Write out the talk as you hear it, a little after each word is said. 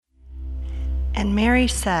And Mary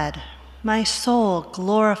said, "My soul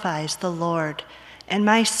glorifies the Lord, and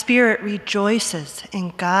my spirit rejoices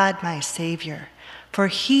in God my Savior, for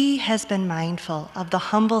he has been mindful of the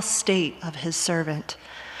humble state of his servant.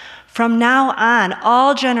 From now on,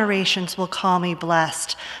 all generations will call me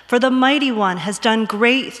blessed, for the Mighty One has done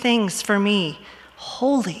great things for me.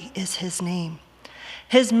 Holy is his name.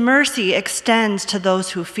 His mercy extends to those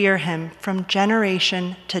who fear him from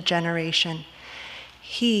generation to generation.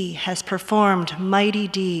 He has performed mighty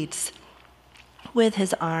deeds. With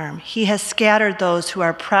his arm, he has scattered those who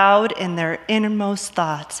are proud in their innermost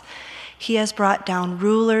thoughts. He has brought down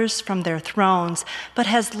rulers from their thrones, but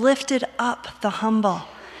has lifted up the humble.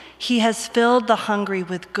 He has filled the hungry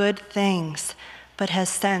with good things, but has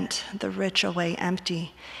sent the rich away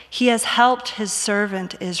empty. He has helped his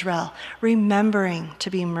servant Israel, remembering to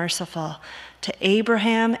be merciful to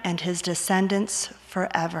Abraham and his descendants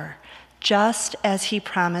forever, just as he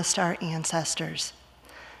promised our ancestors."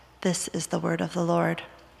 This is the word of the Lord.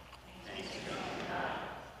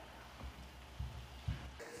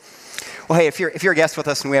 Well, hey, if you're a guest with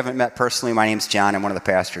us and we haven't met personally, my name's Jon. I'm one of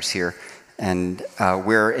the pastors here. And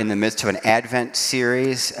we're in the midst of an Advent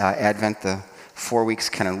series, Advent, the 4 weeks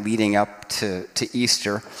kind of leading up to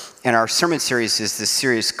Easter. And our sermon series is this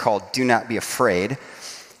series called Do Not Be Afraid.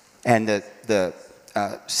 And the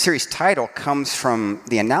series title comes from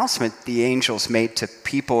the announcement the angels made to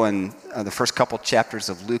people in the first couple chapters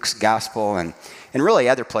of Luke's gospel and really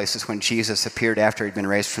other places when Jesus appeared after he'd been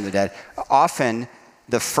raised from the dead. Often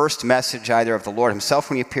the first message either of the Lord himself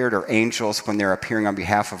when he appeared or angels when they're appearing on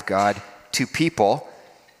behalf of God to people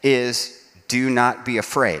is do not be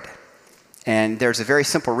afraid. And there's a very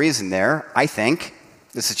simple reason there, I think.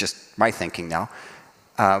 This is just my thinking now.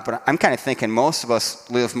 But I'm kind of thinking most of us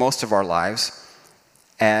live most of our lives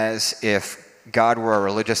as if God were a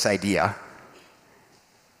religious idea,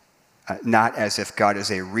 not as if God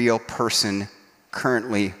is a real person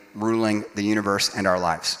currently ruling the universe and our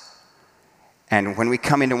lives. And when we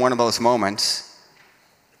come into one of those moments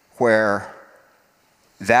where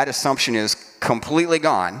that assumption is completely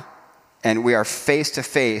gone and we are face to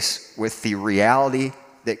face with the reality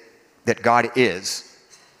that God is,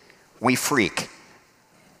 we freak.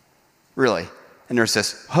 Really. And there's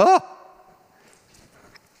this, huh?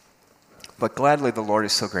 But gladly the Lord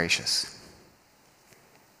is so gracious.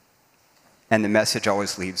 And the message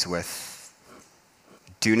always leads with,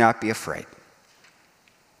 do not be afraid.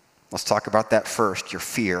 Let's talk about that first, your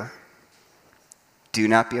fear. Do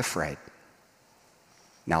not be afraid.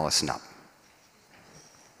 Now listen up.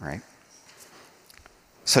 Right?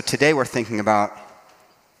 So today we're thinking about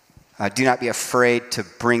do not be afraid to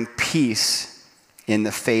bring peace in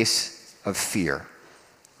the face of fear.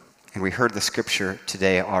 And we heard the scripture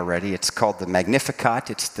today already. It's called the Magnificat.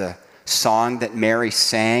 It's the song that Mary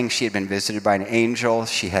sang. She had been visited by an angel.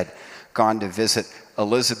 She had gone to visit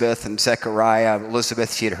Elizabeth and Zechariah.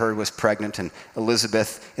 Elizabeth, she had heard, was pregnant. And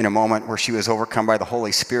Elizabeth, in a moment where she was overcome by the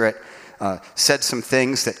Holy Spirit, said some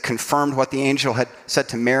things that confirmed what the angel had said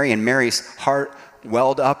to Mary. And Mary's heart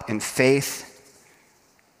welled up in faith.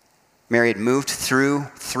 Mary had moved through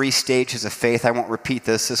 3 stages of faith. I won't repeat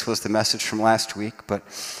this. This was the message from last week. But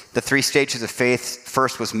the 3 stages of faith,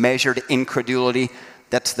 first was measured incredulity.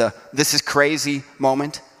 That's the this is crazy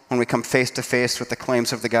moment when we come face to face with the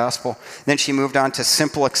claims of the gospel. Then she moved on to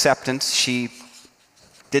simple acceptance. She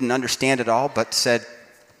didn't understand it all, but said,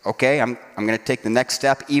 okay, I'm going to take the next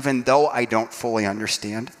step, even though I don't fully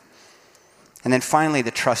understand. And then finally,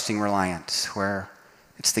 the trusting reliance, where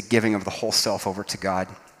it's the giving of the whole self over to God,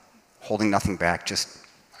 holding nothing back, just,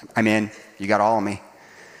 I'm in, you got all of me.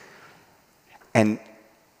 And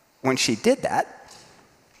when she did that,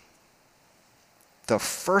 the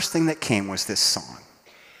first thing that came was this song.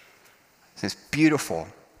 This beautiful,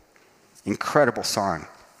 incredible song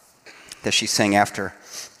that she sang after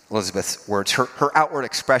Elizabeth's words, her outward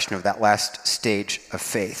expression of that last stage of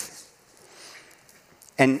faith.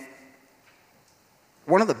 And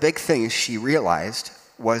one of the big things she realized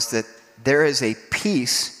was that there is a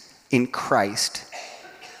peace in Christ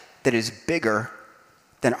that is bigger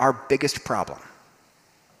than our biggest problem.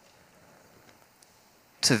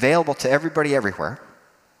 It's available to everybody everywhere.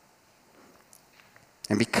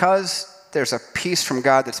 And because there's a peace from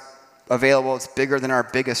God that's available, it's bigger than our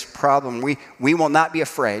biggest problem, we will not be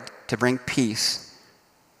afraid to bring peace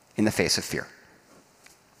in the face of fear.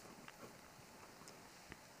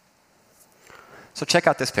 So check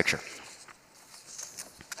out this picture.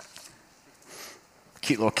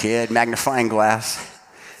 Cute little kid, magnifying glass.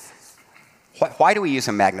 Why do we use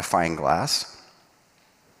a magnifying glass?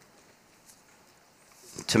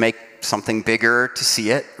 To make something bigger, to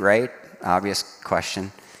see it, right? Obvious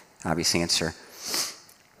question, obvious answer.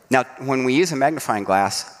 Now, when we use a magnifying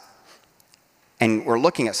glass and we're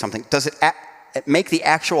looking at something, does it make the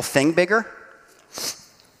actual thing bigger?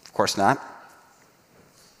 Of course not.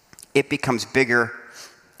 It becomes bigger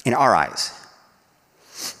in our eyes.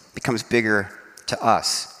 It becomes bigger to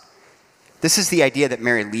us. This is the idea that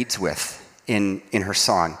Mary leads with in her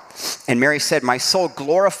song. And Mary said, "My soul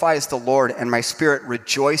glorifies the Lord, and my spirit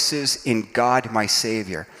rejoices in God my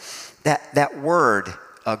Savior." That word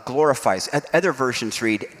glorifies. Other versions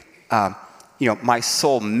read, my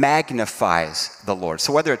soul magnifies the Lord.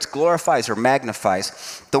 So whether it's glorifies or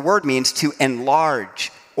magnifies, the word means to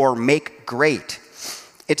enlarge or make great.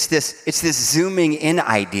 It's this zooming in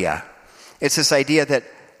idea. It's this idea that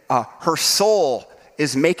her soul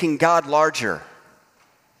is making God larger.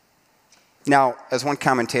 Now, as one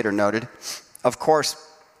commentator noted, of course,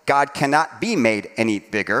 God cannot be made any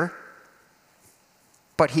bigger,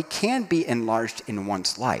 but he can be enlarged in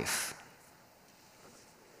one's life.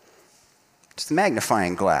 It's the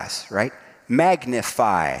magnifying glass, right?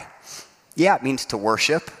 Magnify. Yeah, it means to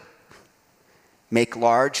worship, make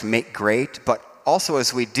large, make great, but also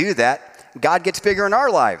as we do that, God gets bigger in our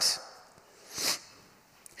lives.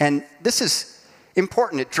 And this is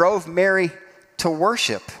important. It drove Mary to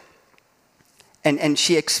worship. And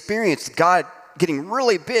she experienced God getting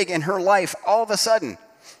really big in her life all of a sudden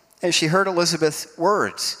as she heard Elizabeth's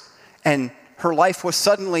words. And her life was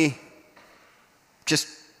suddenly just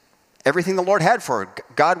everything the Lord had for her.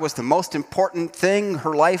 God was the most important thing.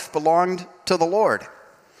 Her life belonged to the Lord.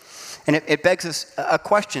 And it begs us a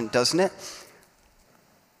question, doesn't it?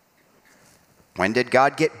 When did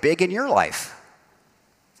God get big in your life?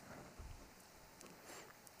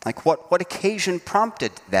 Like what occasion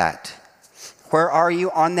prompted that? Where are you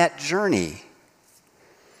on that journey?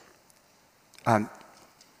 Are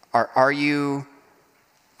you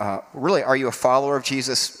a follower of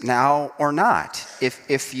Jesus now or not?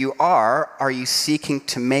 If you are you seeking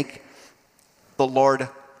to make the Lord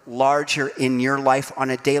larger in your life on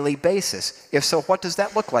a daily basis? If so, what does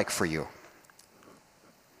that look like for you?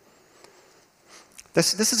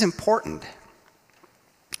 This is important.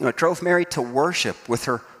 It drove Mary to worship with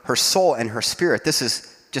her soul and her spirit. This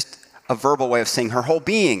is just a verbal way of saying her whole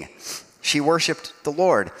being. She worshiped the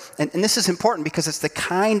Lord. And this is important because it's the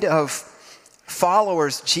kind of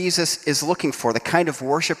followers Jesus is looking for, the kind of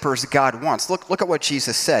worshipers God wants. Look at what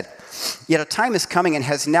Jesus said. "Yet a time is coming and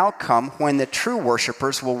has now come when the true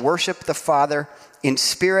worshipers will worship the Father in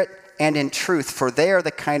spirit and in truth, for they are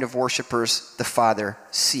the kind of worshipers the Father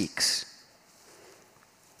seeks."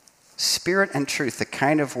 Spirit and truth, the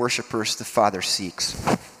kind of worshipers the Father seeks.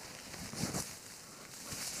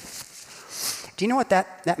 Do you know what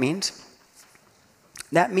that means?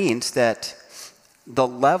 That means that the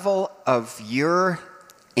level of your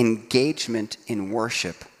engagement in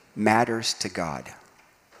worship matters to God.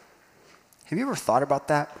 Have you ever thought about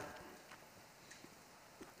that?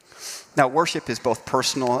 Now, worship is both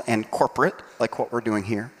personal and corporate, like what we're doing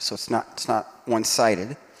here, so it's not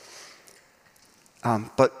one-sided.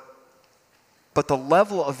 But the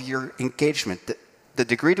level of your engagement, the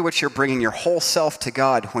degree to which you're bringing your whole self to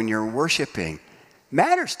God when you're worshiping,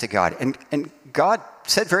 matters to God. And God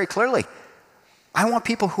said very clearly, I want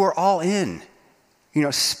people who are all in,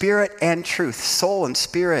 spirit and truth, soul and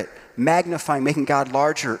spirit, magnifying, making God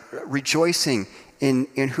larger, rejoicing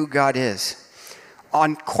in who God is.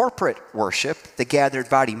 On corporate worship, the gathered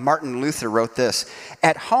body, Martin Luther wrote this: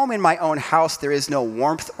 "At home in my own house there is no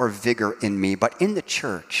warmth or vigor in me, but in the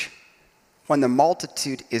church, when the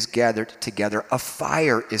multitude is gathered together, a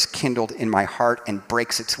fire is kindled in my heart and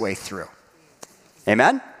breaks its way through."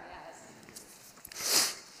 Amen?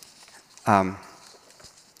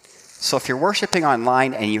 So if you're worshiping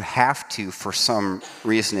online and you have to for some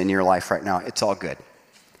reason in your life right now, it's all good.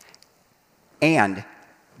 And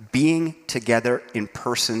being together in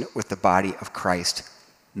person with the body of Christ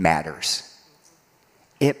matters.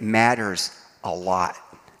 It matters a lot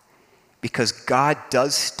because God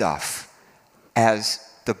does stuff as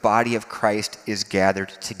the body of Christ is gathered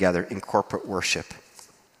together in corporate worship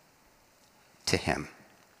to him.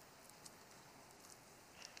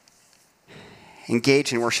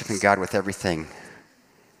 Engage in worshiping God with everything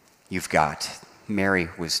you've got. Mary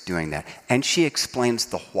was doing that. And she explains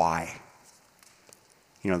the why.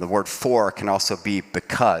 The word for can also be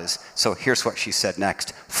because. So here's what she said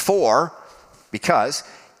next. Because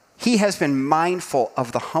he has been mindful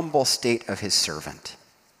of the humble state of his servant.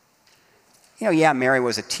 Mary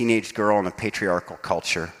was a teenage girl in a patriarchal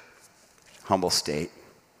culture, humble state.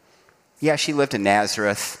 Yeah, she lived in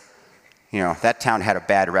Nazareth. That town had a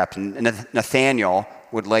bad rep. And Nathaniel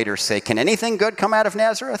would later say, "Can anything good come out of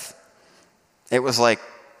Nazareth?" It was like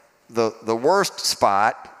the worst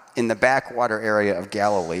spot in the backwater area of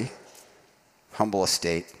Galilee, humble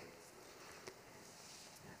estate.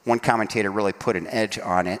 One commentator really put an edge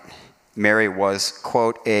on it. Mary was,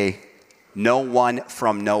 quote, a no one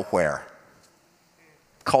from nowhere.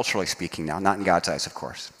 Culturally speaking now, not in God's eyes, of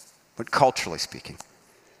course, but culturally speaking.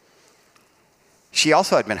 She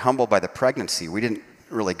also had been humbled by the pregnancy. We didn't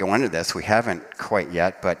really go into this. We haven't quite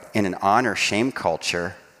yet, but in an honor-shame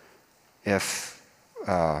culture, if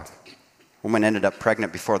a woman ended up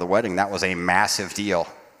pregnant before the wedding, that was a massive deal.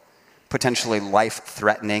 Potentially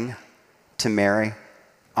life-threatening to Mary.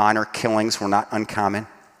 Honor killings were not uncommon.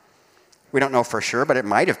 We don't know for sure, but it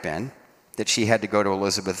might have been that she had to go to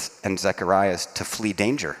Elizabeth and Zechariah's to flee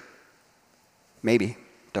danger. Maybe,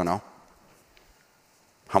 don't know.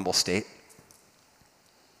 Humble state.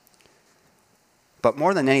 But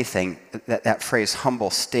more than anything, that phrase humble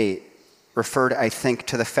state referred, I think,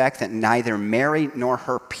 to the fact that neither Mary nor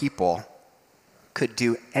her people could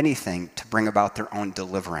do anything to bring about their own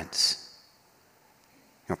deliverance.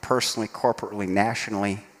 Personally, corporately,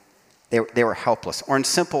 nationally, they were helpless. Or in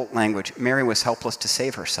simple language, Mary was helpless to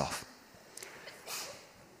save herself.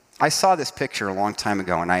 I saw this picture a long time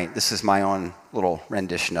ago, and this is my own little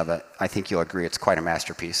rendition of it. I think you'll agree it's quite a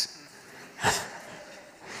masterpiece.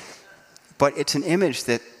 But it's an image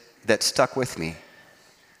that stuck with me.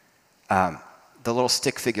 The little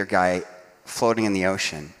stick figure guy floating in the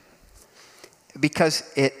ocean. Because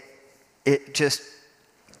it just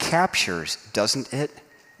captures, doesn't it,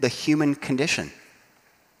 the human condition.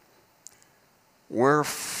 We're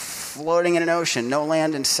floating in an ocean, no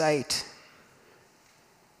land in sight.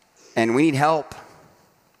 And we need help.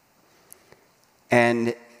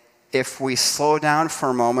 And if we slow down for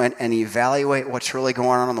a moment and evaluate what's really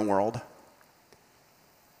going on in the world,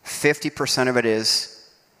 50% of it is,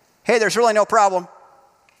 hey, there's really no problem.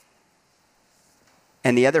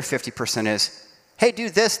 And the other 50% is, hey, do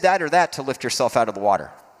this, that, or that to lift yourself out of the water.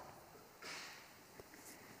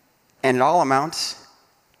 And it all amounts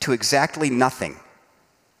to exactly nothing.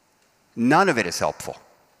 None of it is helpful.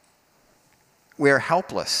 We are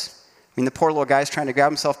helpless. I mean, the poor little guy's trying to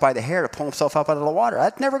grab himself by the hair to pull himself up out of the water.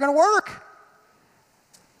 That's never going to work.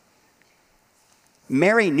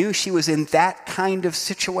 Mary knew she was in that kind of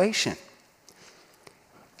situation.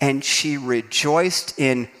 And she rejoiced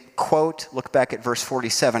in, quote, look back at verse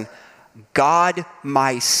 47, God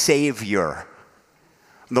my Savior,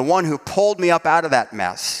 the one who pulled me up out of that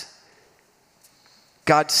mess.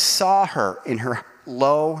 God saw her in her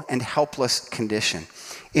low and helpless condition.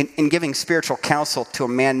 In giving spiritual counsel to a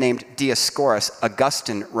man named Dioscorus,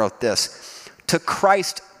 Augustine wrote this, to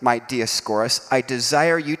Christ, my Dioscorus, I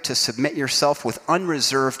desire you to submit yourself with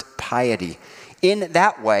unreserved piety. In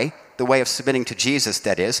that way, the way of submitting to Jesus,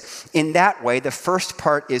 that is, in that way, the first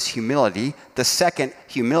part is humility, the second,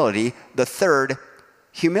 humility, the third,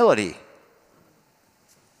 humility.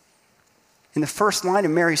 In the first line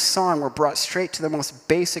of Mary's song, we're brought straight to the most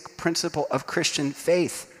basic principle of Christian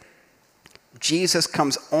faith. Jesus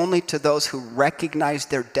comes only to those who recognize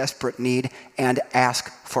their desperate need and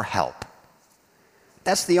ask for help.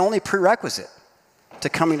 That's the only prerequisite to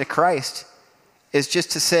coming to Christ, is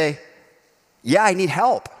just to say, yeah, I need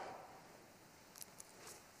help.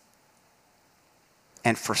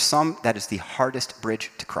 And for some, that is the hardest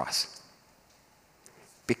bridge to cross,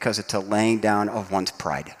 because it's a laying down of one's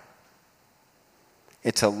pride.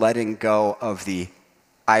 It's a letting go of the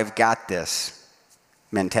I've got this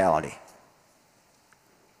mentality.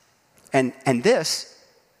 And this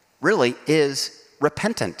really is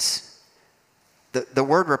repentance. The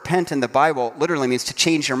word repent in the Bible literally means to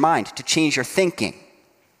change your mind, to change your thinking.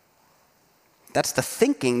 That's the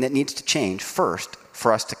thinking that needs to change first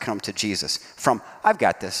for us to come to Jesus. From I've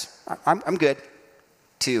got this, I'm good,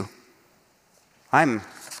 to I'm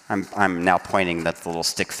now pointing at the little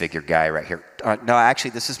stick figure guy right here. No,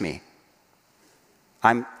 actually, this is me.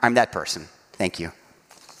 I'm that person. Thank you.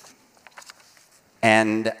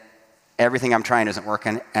 And everything I'm trying isn't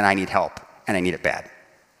working, and I need help, and I need it bad.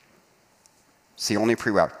 It's the only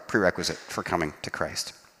prerequisite for coming to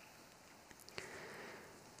Christ.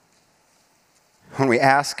 When we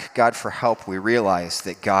ask God for help, we realize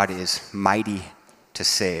that God is mighty to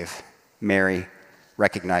save. Mary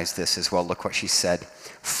recognized this as well. Look what she said.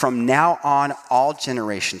 From now on, all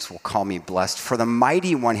generations will call me blessed, for the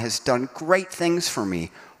Mighty One has done great things for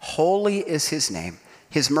me. Holy is his name.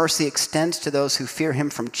 His mercy extends to those who fear him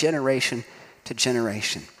from generation to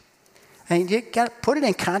generation. And you got to put it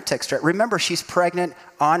in context, right? Remember, she's pregnant,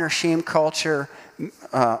 honor shame culture,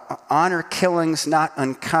 honor killings not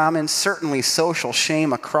uncommon, certainly social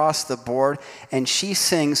shame across the board. And she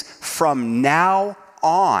sings, from now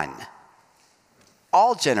on,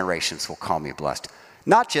 all generations will call me blessed.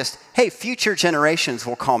 Not just, hey, future generations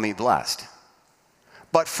will call me blessed,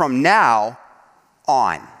 but from now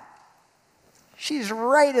on. She's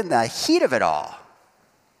right in the heat of it all.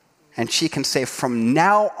 And she can say, from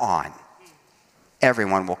now on,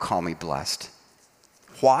 everyone will call me blessed.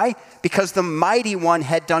 Why? Because the mighty one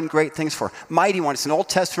had done great things for her. Mighty one, it's an Old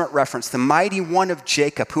Testament reference. The mighty one of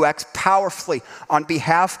Jacob who acts powerfully on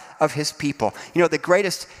behalf of his people. You know, the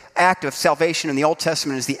greatest act of salvation in the Old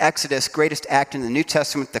Testament is the Exodus. Greatest act in the New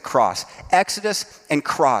Testament, the cross. Exodus and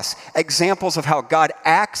cross. Examples of how God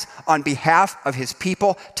acts on behalf of his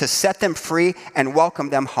people to set them free and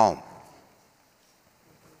welcome them home.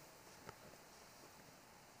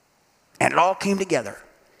 And it all came together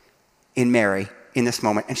in Mary in this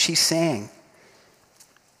moment. And she's saying,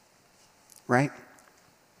 right?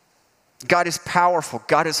 God is powerful.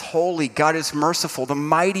 God is holy. God is merciful. The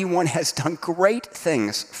mighty one has done great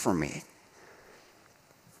things for me.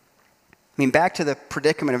 I mean, back to the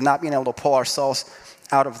predicament of not being able to pull ourselves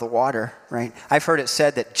out of the water, right? I've heard it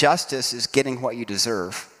said that justice is getting what you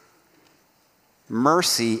deserve.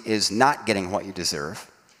 Mercy is not getting what you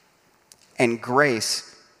deserve. And grace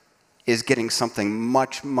is getting something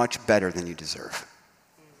much, much better than you deserve.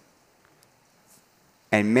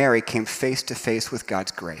 And Mary came face to face with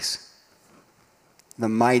God's grace. The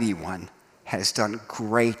mighty one has done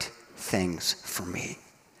great things for me.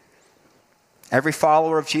 Every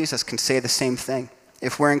follower of Jesus can say the same thing.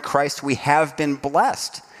 If we're in Christ, we have been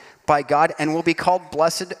blessed by God and will be called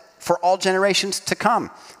blessed for all generations to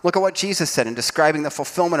come. Look at what Jesus said in describing the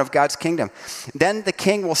fulfillment of God's kingdom. Then the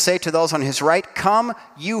king will say to those on his right, "Come,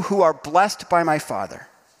 you who are blessed by my Father.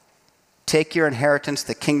 Take your inheritance,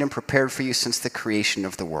 the kingdom prepared for you since the creation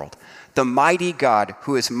of the world." The mighty God,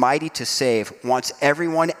 who is mighty to save, wants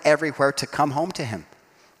everyone everywhere to come home to him.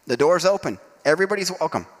 The door's open. Everybody's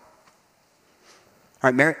welcome.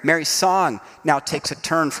 All right, Mary's song now takes a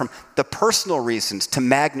turn from the personal reasons to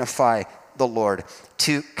magnify the Lord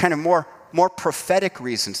to kind of more prophetic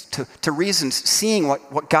reasons, to reasons seeing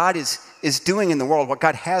what God is doing in the world, what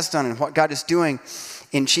God has done and what God is doing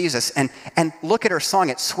in Jesus. And look at her song.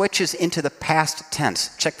 It switches into the past tense.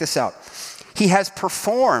 Check this out. He has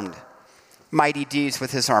performed mighty deeds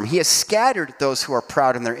with his arm. He has scattered those who are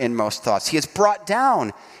proud in their inmost thoughts. He has brought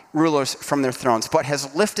down rulers from their thrones, but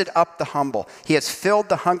has lifted up the humble. He has filled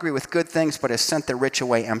the hungry with good things, but has sent the rich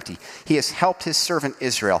away empty. He has helped his servant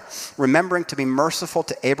Israel, remembering to be merciful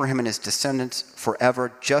to Abraham and his descendants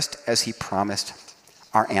forever, just as he promised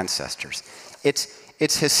our ancestors. It's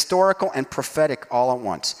historical and prophetic all at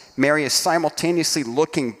once. Mary is simultaneously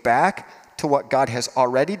looking back to what God has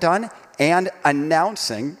already done and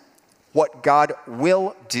announcing what God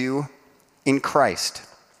will do in Christ.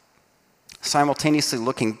 Simultaneously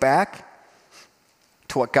looking back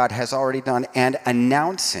to what God has already done and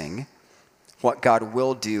announcing what God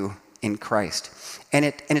will do in Christ. And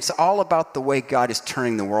it's all about the way God is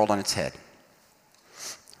turning the world on its head.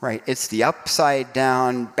 Right? It's the upside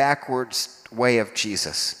down, backwards way of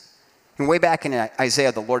Jesus. And way back in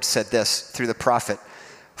Isaiah, the Lord said this through the prophet,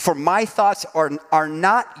 "For my thoughts are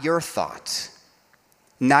not your thoughts,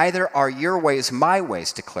 neither are your ways my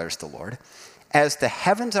ways, declares the Lord. As the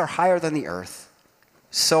heavens are higher than the earth,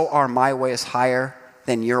 so are my ways higher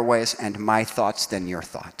than your ways and my thoughts than your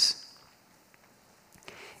thoughts."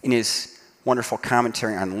 In his wonderful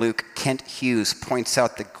commentary on Luke, Kent Hughes points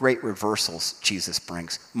out the great reversals Jesus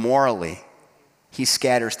brings. Morally, he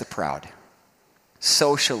scatters the proud.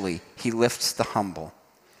 Socially, he lifts the humble.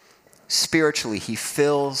 Spiritually, he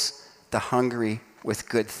fills the hungry with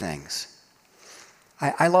good things.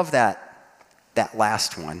 I love that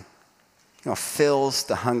last one. Fills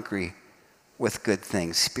the hungry with good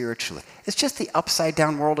things spiritually. It's just the upside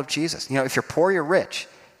down world of Jesus. If you're poor, you're rich,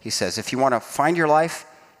 he says. If you want to find your life,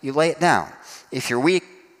 you lay it down. If you're weak,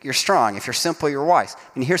 you're strong. If you're simple, you're wise.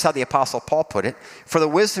 And here's how the Apostle Paul put it. For the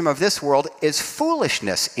wisdom of this world is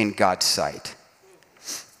foolishness in God's sight.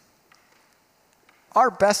 Our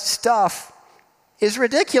best stuff is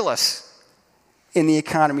ridiculous in the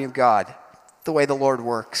economy of God, the way the Lord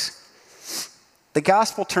works. The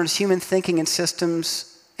gospel turns human thinking and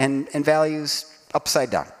systems and values upside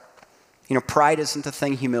down. Pride isn't the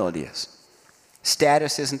thing, humility is.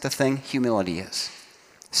 Status isn't the thing, humility is.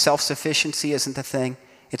 Self-sufficiency isn't the thing.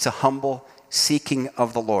 It's a humble seeking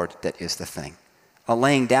of the Lord that is the thing. A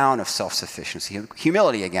laying down of self-sufficiency.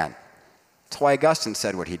 Humility again. That's why Augustine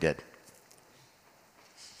said what he did.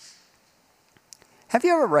 Have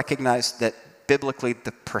you ever recognized that biblically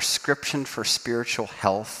the prescription for spiritual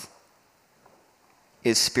health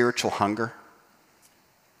is spiritual hunger?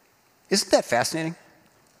 Isn't that fascinating?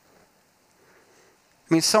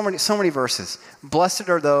 I mean, so many verses. Blessed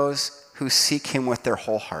are those who seek him with their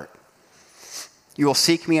whole heart. You will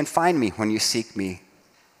seek me and find me when you seek me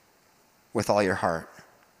with all your heart.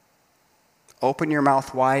 Open your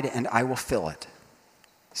mouth wide and I will fill it,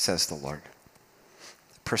 says the Lord.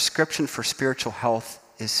 The prescription for spiritual health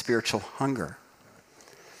is spiritual hunger.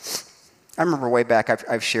 I remember way back,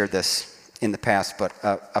 I've shared this in the past, but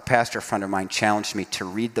a pastor friend of mine challenged me to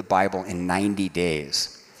read the Bible in 90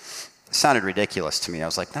 days. It sounded ridiculous to me. I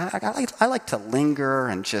was like, nah, I like to linger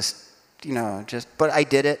and but I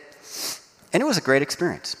did it. And it was a great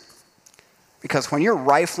experience. Because when you're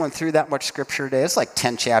rifling through that much scripture a day, it's like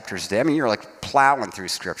 10 chapters a day. I mean, you're like plowing through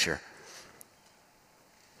scripture.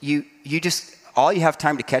 All you have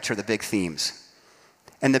time to catch are the big themes.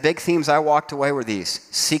 And the big themes I walked away were these: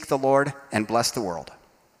 seek the Lord and bless the world.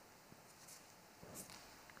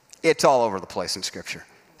 It's all over the place in scripture.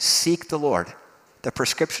 Seek the Lord. The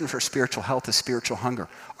prescription for spiritual health is spiritual hunger.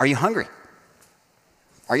 Are you hungry?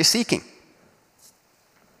 Are you seeking?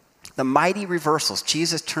 The mighty reversals.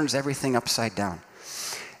 Jesus turns everything upside down.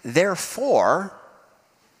 Therefore,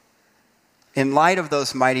 in light of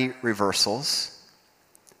those mighty reversals,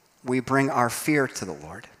 we bring our fear to the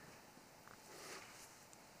Lord.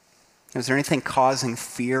 Is there anything causing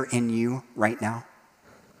fear in you right now?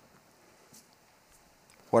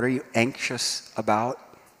 What are you anxious about?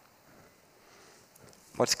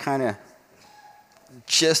 What's kind of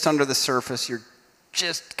just under the surface? You're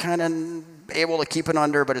just kind of able to keep it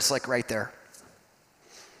under, but it's like right there.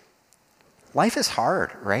 Life is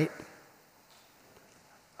hard, right?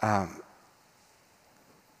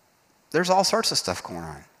 There's all sorts of stuff going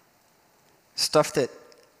on. Stuff that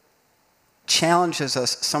challenges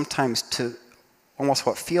us sometimes to almost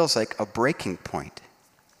what feels like a breaking point.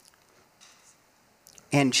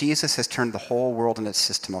 And Jesus has turned the whole world and its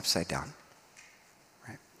system upside down.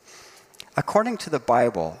 Right? According to the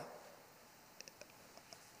Bible,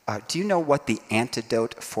 do you know what the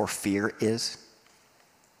antidote for fear is?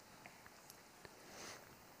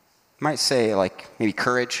 You might say, like, maybe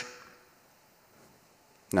courage.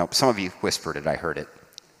 No, some of you whispered it, I heard it.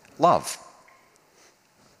 Love.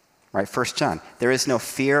 Right, 1 John. There is no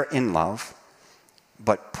fear in love,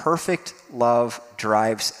 but perfect love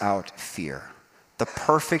drives out fear. The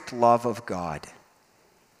perfect love of God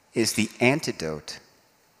is the antidote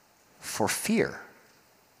for fear.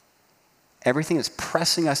 Everything is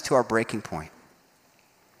pressing us to our breaking point.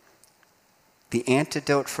 The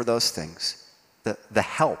antidote for those things, the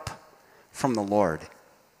help from the Lord,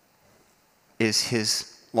 is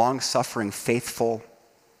his long-suffering, faithful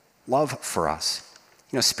love for us.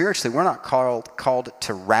 You know, spiritually, we're not called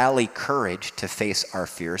to rally courage to face our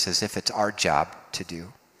fears as if it's our job to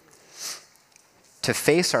do. To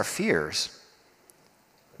face our fears,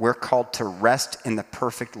 we're called to rest in the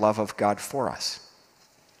perfect love of God for us.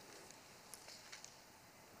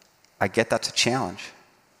 I get that's a challenge.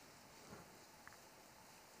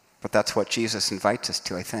 But that's what Jesus invites us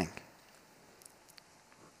to, I think.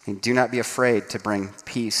 And do not be afraid to bring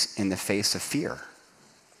peace in the face of fear.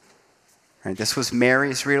 Right? This was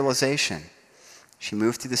Mary's realization. She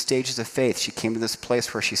moved through the stages of faith. She came to this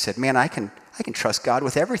place where she said, man, I can trust God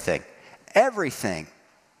with everything. Everything.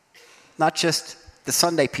 Not just the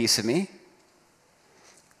Sunday piece of me.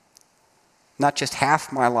 Not just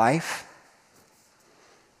half my life.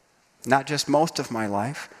 Not just most of my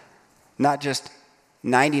life. Not just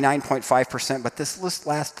 99.5%, but this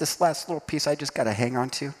last little piece I just got to hang on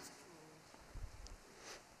to.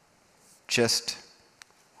 Just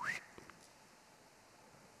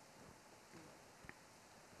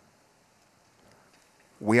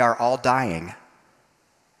we are all dying.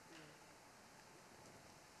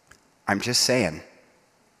 I'm just saying.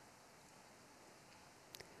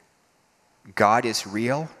 God is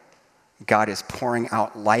real. God is pouring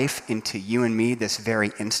out life into you and me this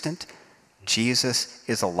very instant. Jesus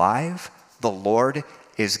is alive. The Lord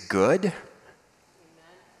is good. Amen.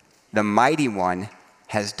 The Mighty One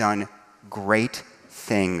has done great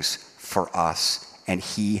things for us, and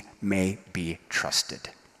he may be trusted.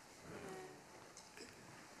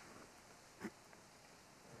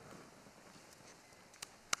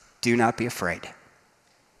 Do not be afraid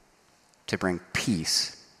to bring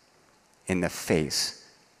peace in the face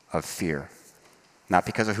of fear. Not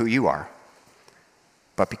because of who you are,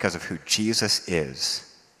 but because of who Jesus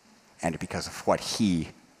is and because of what he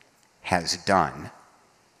has done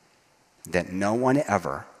that no one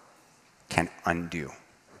ever can undo.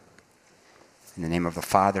 In the name of the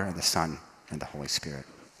Father, and the Son, and the Holy Spirit.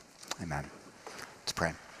 Amen. Let's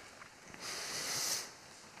pray.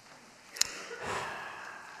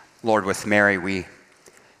 Lord, with Mary, we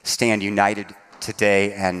stand united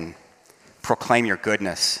today and proclaim your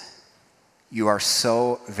goodness. You are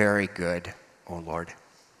so very good, O Lord.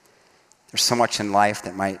 There's so much in life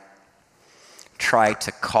that might try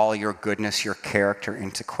to call your goodness, your character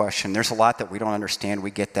into question. There's a lot that we don't understand.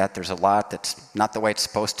 We get that. There's a lot that's not the way it's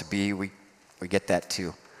supposed to be. We get that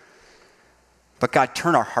too. But God,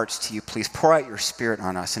 turn our hearts to you, please. Pour out your Spirit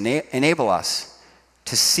on us. Enable us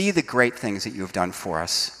to see the great things that you have done for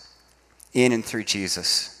us in and through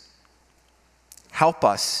Jesus. Help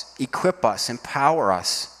us, equip us, empower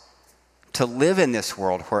us to live in this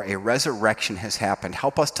world where a resurrection has happened.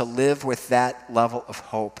 Help us to live with that level of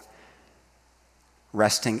hope,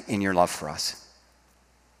 resting in your love for us.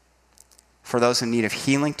 For those in need of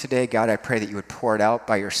healing today, God, I pray that you would pour it out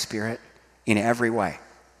by your Spirit in every way.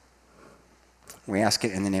 We ask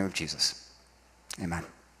it in the name of Jesus. Amen.